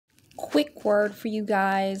quick word for you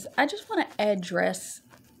guys. I just want to address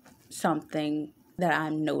something that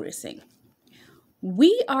I'm noticing.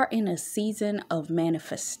 We are in a season of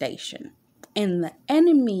manifestation, and the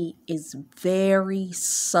enemy is very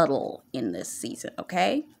subtle in this season,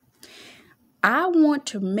 okay? I want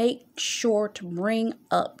to make sure to bring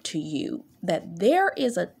up to you that there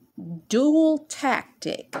is a dual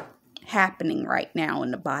tactic happening right now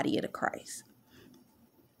in the body of the Christ.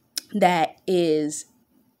 That is,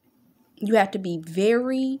 you have to be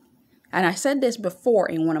very, and I said this before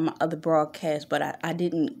in one of my other broadcasts, but I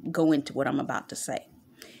didn't go into what I'm about to say.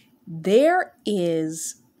 There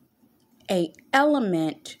is an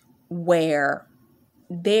element where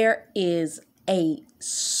there is a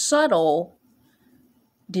subtle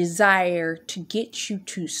desire to get you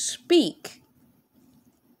to speak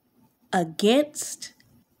against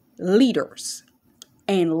leaders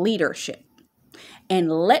and leadership. And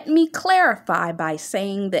let me clarify by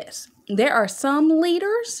saying this. There are some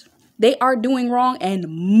leaders, they are doing wrong and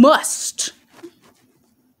must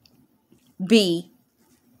be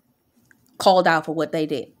called out for what they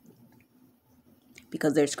did.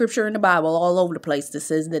 Because there's scripture in the Bible all over the place that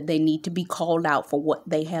says that they need to be called out for what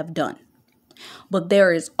they have done. But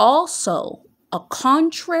there is also a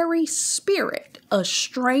contrary spirit, a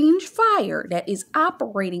strange fire that is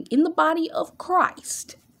operating in the body of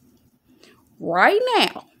Christ right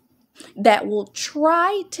now that will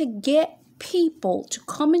try to get people to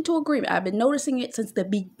come into agreement. I've been noticing it since the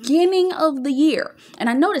beginning of the year. And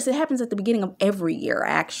I notice it happens at the beginning of every year,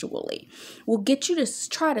 actually. Will get you to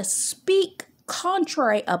try to speak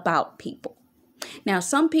contrary about people. Now,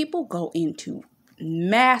 some people go into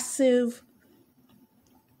massive,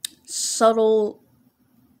 subtle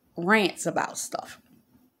rants about stuff.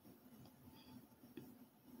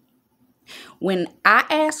 When I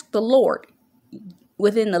asked the Lord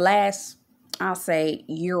within the last, I'll say,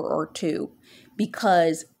 year or two,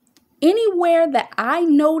 because anywhere that I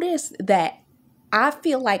notice that I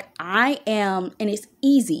feel like I am, and it's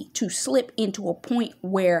easy to slip into a point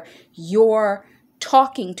where you're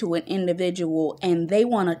talking to an individual and they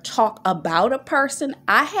want to talk about a person.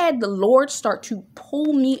 I had the Lord start to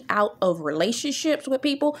pull me out of relationships with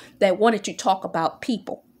people that wanted to talk about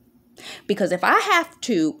people. Because if I have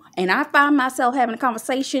to, and I find myself having a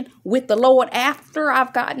conversation with the Lord after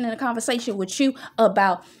I've gotten in a conversation with you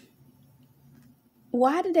about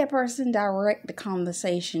why did that person direct the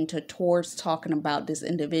conversation towards talking about this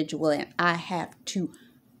individual, and I have to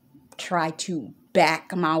try to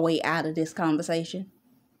back my way out of this conversation.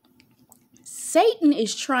 Satan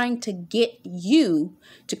is trying to get you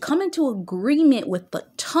to come into agreement with the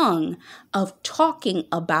tongue of talking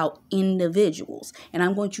about individuals. And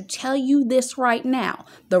I'm going to tell you this right now.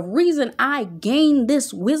 The reason I gained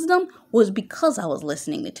this wisdom was because I was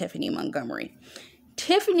listening to Tiffany Montgomery.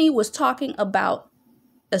 Tiffany was talking about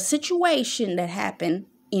a situation that happened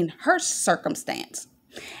in her circumstance.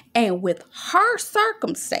 And with her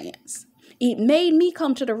circumstance, it made me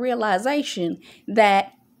come to the realization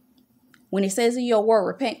that when it says in your word,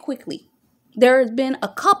 repent quickly, there has been a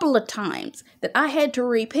couple of times that I had to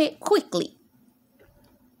repent quickly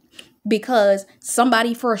because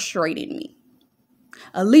somebody frustrated me.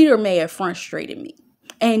 A leader may have frustrated me.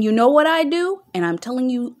 And you know what I do? And I'm telling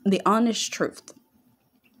you the honest truth.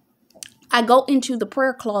 I go into the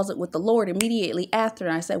prayer closet with the Lord immediately after,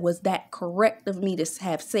 and I said, was that correct of me to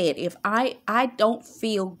have said? If I don't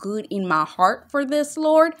feel good in my heart for this,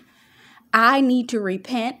 Lord, I need to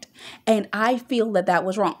repent, and I feel that that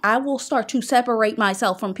was wrong. I will start to separate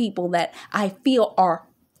myself from people that I feel are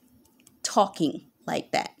talking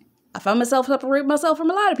like that. I find myself separating myself from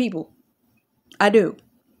a lot of people. I do.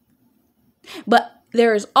 But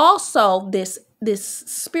there is also this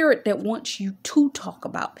spirit that wants you to talk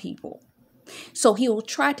about people. So he will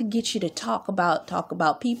try to get you to talk about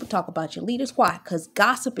people, talk about your leaders. Why? Because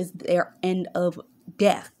gossip is their end of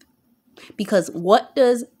death. Because what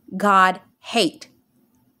does God hate?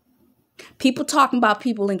 People talking about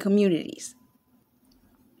people in communities.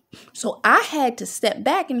 So I had to step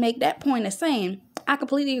back and make that point of saying, I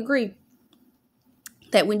completely agree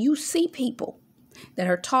that when you see people that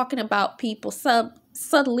are talking about people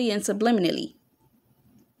subtly and subliminally,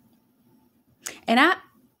 and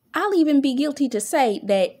I'll even be guilty to say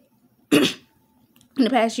that in the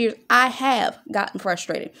past years, I have gotten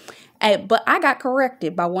frustrated. But I got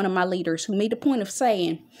corrected by one of my leaders who made the point of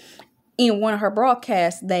saying in one of her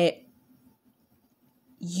broadcasts that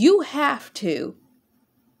you have to,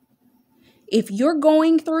 if you're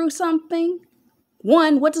going through something,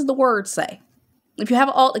 one, what does the word say? If you have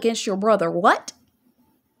an alt against your brother, what?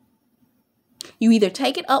 You either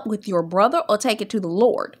take it up with your brother or take it to the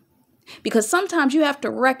Lord. Because sometimes you have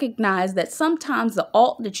to recognize that sometimes the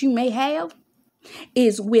alt that you may have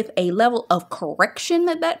is with a level of correction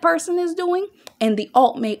that that person is doing. And the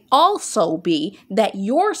alt may also be that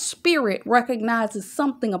your spirit recognizes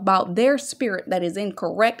something about their spirit that is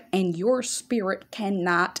incorrect, and your spirit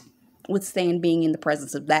cannot withstand being in the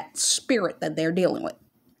presence of that spirit that they're dealing with.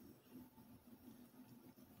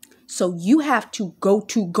 So you have to go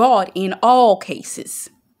to God in all cases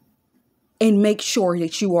and make sure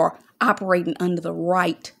that you are operating under the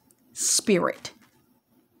right spirit.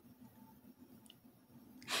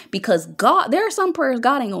 Because God, there are some prayers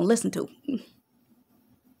God ain't gonna listen to.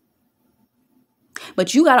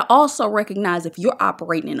 But you got to also recognize if you're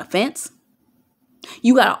operating in offense.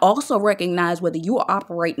 You got to also recognize whether you are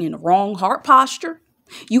operating in the wrong heart posture.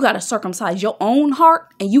 You got to circumcise your own heart,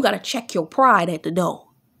 and you got to check your pride at the door.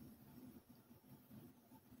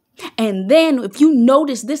 And then if you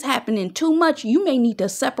notice this happening too much, you may need to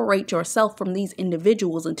separate yourself from these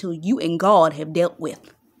individuals until you and God have dealt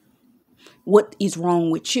with what is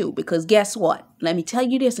wrong with you. Because guess what? Let me tell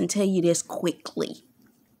you this and tell you this quickly.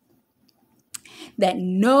 That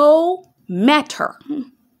no matter,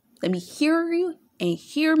 let me hear you and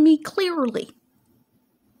hear me clearly.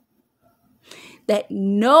 That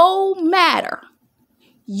no matter,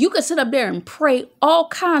 you can sit up there and pray all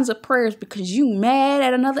kinds of prayers because you mad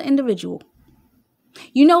at another individual.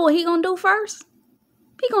 You know what he gonna do first?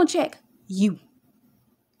 He gonna check you.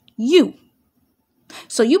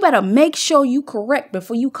 So you better make sure you correct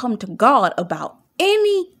before you come to God about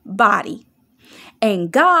anybody.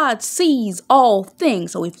 And God sees all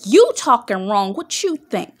things. So if you talking wrong, what you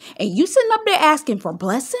think? And you sitting up there asking for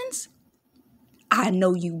blessings? I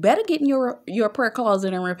know you better get in your prayer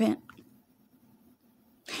closet and repent.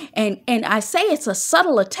 And I say it's a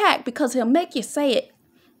subtle attack because he'll make you say it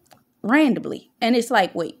randomly. And it's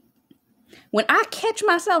like, wait, when I catch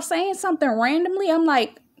myself saying something randomly, I'm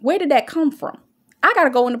like, where did that come from? I got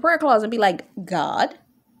to go in the prayer closet and be like, God,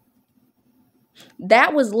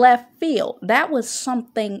 that was left field. That was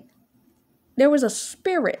something. There was a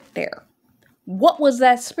spirit there. What was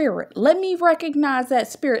that spirit? Let me recognize that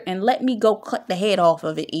spirit and let me go cut the head off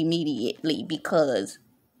of it immediately, because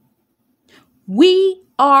we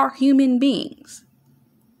are human beings.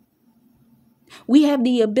 We have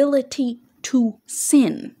the ability to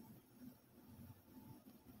sin.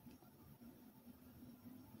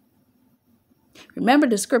 Remember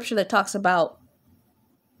the scripture that talks about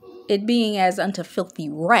it being as unto filthy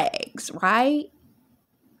rags, right?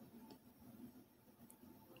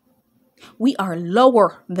 We are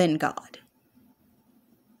lower than God.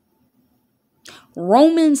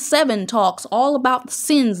 Romans 7 talks all about the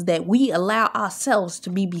sins that we allow ourselves to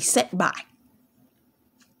be beset by.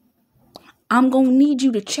 I'm going to need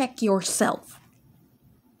you to check yourself.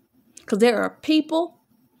 Because there are people,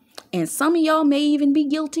 and some of y'all may even be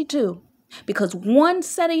guilty too, because one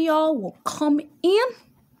set of y'all will come in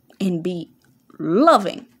and be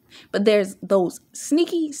loving. But there's those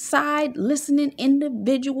sneaky side listening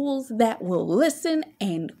individuals that will listen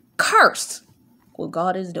and curse what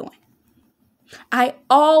God is doing. I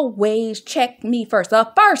always check me first. The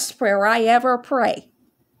first prayer I ever pray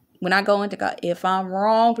when I go into God, if I'm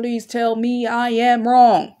wrong, please tell me I am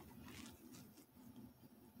wrong.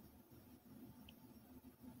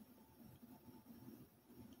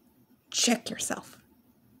 Check yourself.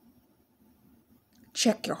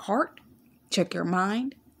 Check your heart, check your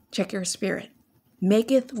mind, check your spirit.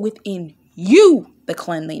 Maketh within you the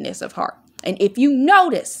cleanliness of heart. And if you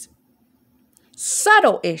notice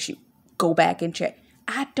subtle issue, go back and check.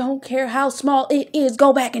 I don't care how small it is,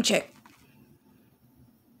 go back and check.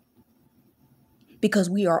 Because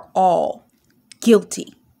we are all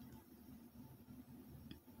guilty.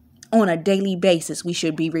 On a daily basis, we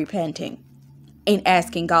should be repenting and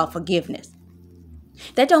asking God forgiveness.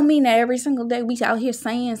 That don't mean that every single day we out here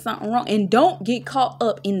saying something wrong. And don't get caught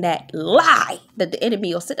up in that lie that the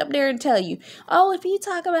enemy will sit up there and tell you, oh, if you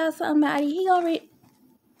talk about somebody, he already...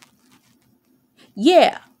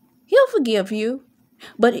 Yeah, he'll forgive you.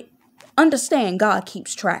 But understand, God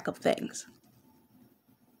keeps track of things.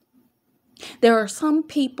 There are some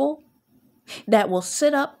people that will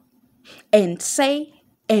sit up and say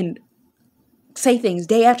things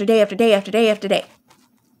day after day after day after day after day.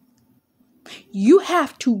 You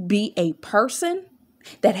have to be a person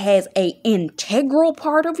that has an integral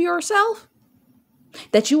part of yourself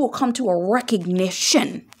that you will come to a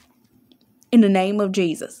recognition in the name of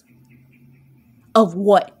Jesus of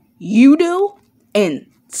what you do and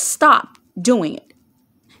stop doing it.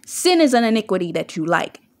 Sin is an iniquity that you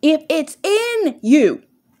like. If it's in you,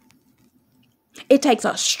 it takes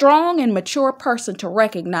a strong and mature person to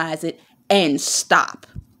recognize it and stop.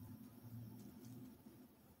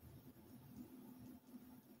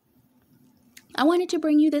 I wanted to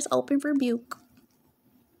bring you this open rebuke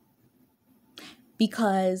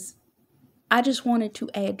because I just wanted to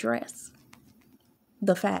address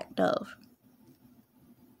the fact of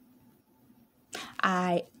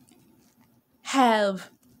I have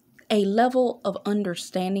a level of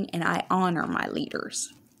understanding and I honor my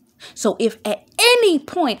leaders. So if at any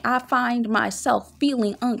point I find myself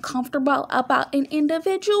feeling uncomfortable about an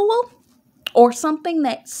individual or something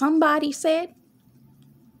that somebody said,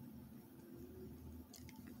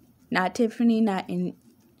 not Tiffany, not in.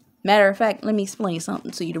 Matter of fact, let me explain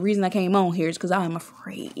something to you. The reason I came on here is because I am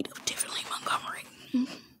afraid of Tiffany Montgomery.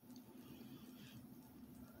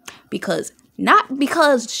 Not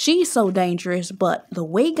because she's so dangerous, but the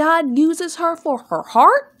way God uses her for her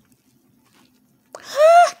heart.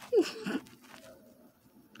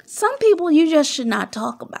 Some people you just should not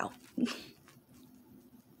talk about.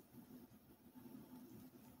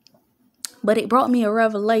 But it brought me a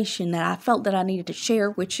revelation that I felt that I needed to share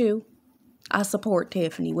with you. I support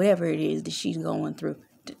Tiffany, whatever it is that she's going through.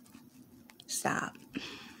 Stop.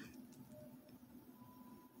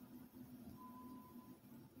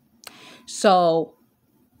 So,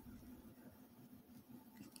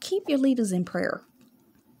 keep your leaders in prayer.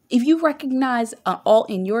 If you recognize all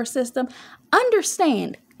in your system,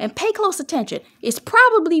 understand and pay close attention. It's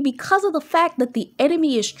probably because of the fact that the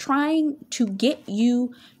enemy is trying to get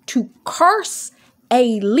you to curse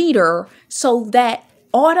a leader so that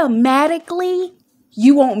automatically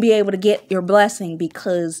you won't be able to get your blessing,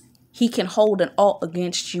 because he can hold an alt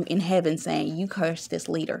against you in heaven saying you cursed this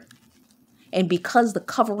leader. And because the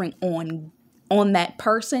covering on that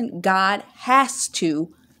person, God has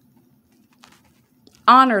to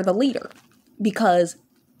honor the leader because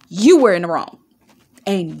you were in the wrong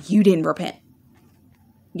and you didn't repent.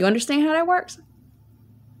 You understand how that works?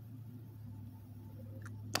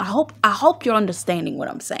 I hope you're understanding what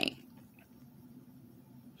I'm saying.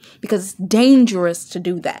 Because it's dangerous to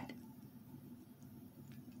do that.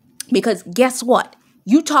 Because guess what?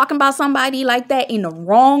 You talking about somebody like that in the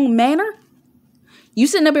wrong manner? You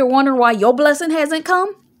sitting up here wondering why your blessing hasn't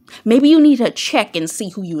come? Maybe you need to check and see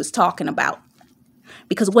who you was talking about.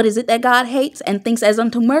 Because what is it that God hates and thinks as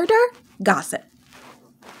unto murder? Gossip.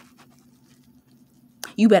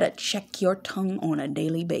 You better check your tongue on a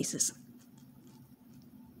daily basis.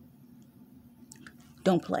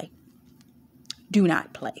 Don't play. Do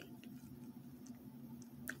not play.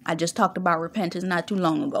 I just talked about repentance not too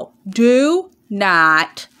long ago. Do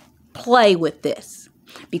not play with this,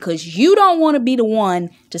 because you don't want to be the one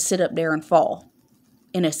to sit up there and fall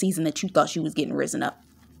in a season that you thought you was getting risen up.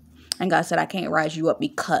 And God said, I can't rise you up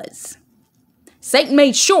because Satan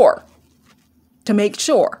made sure to make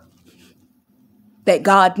sure that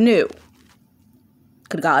God knew,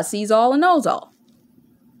 because God sees all and knows all,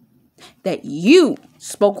 that you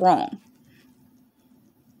spoke wrong.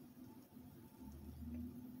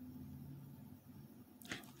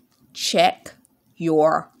 Check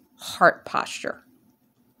your heart posture.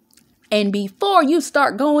 And before you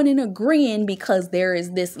start going and agreeing, because there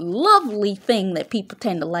is this lovely thing that people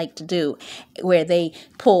tend to like to do where they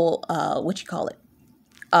pull,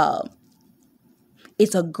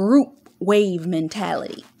 it's a group wave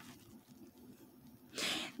mentality.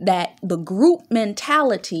 That the group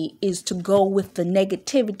mentality is to go with the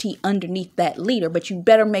negativity underneath that leader. But you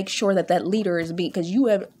better make sure that that leader is being, because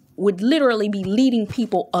would literally be leading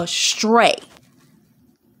people astray.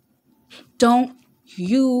 Don't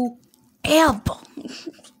you ever,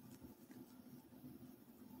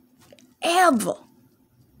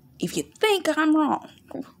 if you think I'm wrong,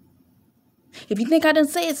 if you think I done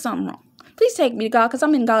said something wrong, please take me to God, because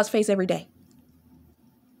I'm in God's face every day.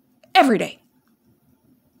 Every day.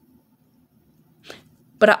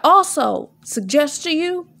 But I also suggest to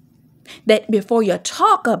you that before you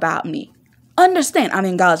talk about me, understand I'm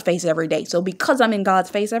in God's face every day. So because I'm in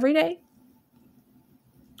God's face every day,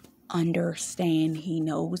 understand He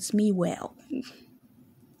knows me well.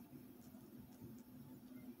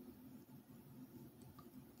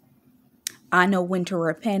 I know when to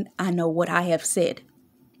repent. I know what I have said.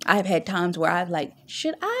 I've had times where I've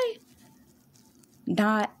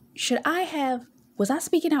was I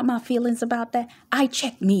speaking out my feelings about that? I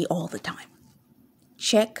check me all the time.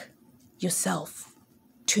 Check yourself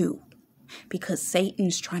too, because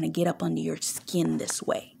Satan's trying to get up under your skin this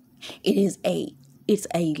way. It's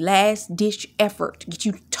a last ditch effort to get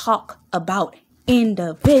you to talk about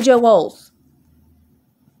individuals.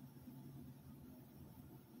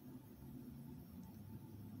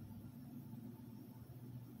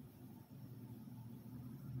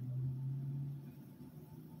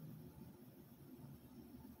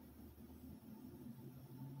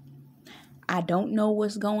 I don't know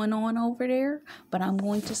what's going on over there, but I'm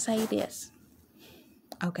going to say this.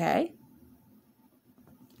 Okay?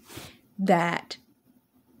 That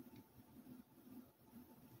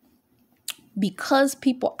because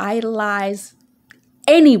people idolize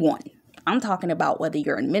anyone, I'm talking about whether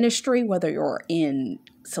you're in ministry, whether you're in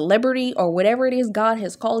celebrity, or whatever it is God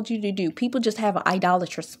has called you to do, people just have an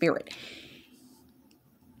idolatrous spirit.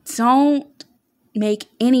 Don't make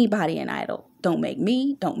anybody an idol. Don't make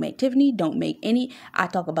me, don't make Tiffany, don't make any. I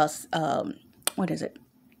talk about,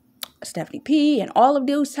 Stephanie P and all of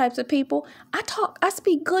those types of people. I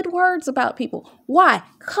speak good words about people. Why?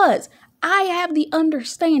 Because I have the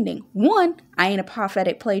understanding. One, I ain't a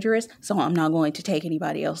prophetic plagiarist, so I'm not going to take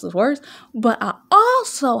anybody else's words. But I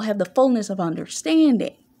also have the fullness of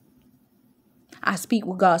understanding. I speak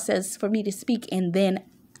what God says for me to speak, and then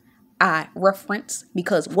I reference,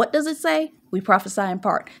 because what does it say? We prophesy in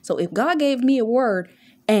part. So if God gave me a word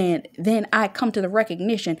and then I come to the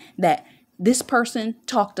recognition that this person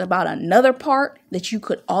talked about another part that you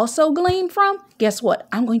could also glean from, guess what?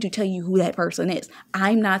 I'm going to tell you who that person is.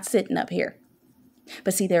 I'm not sitting up here.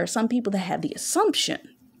 But see, there are some people that have the assumption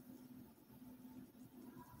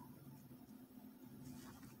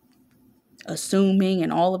assuming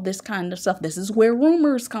and all of this kind of stuff. This is where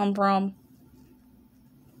rumors come from.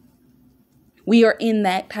 We are in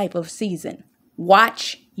that type of season.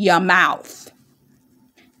 Watch your mouth.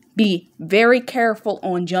 Be very careful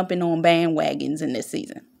on jumping on bandwagons in this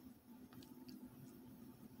season.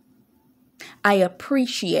 I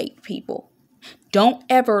appreciate people. Don't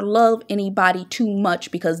ever love anybody too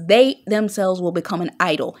much, because they themselves will become an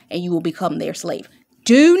idol and you will become their slave.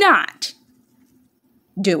 Do not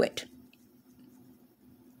do it.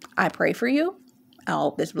 I pray for you. I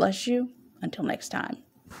hope this bless you. Until next time.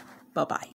 Bye-bye.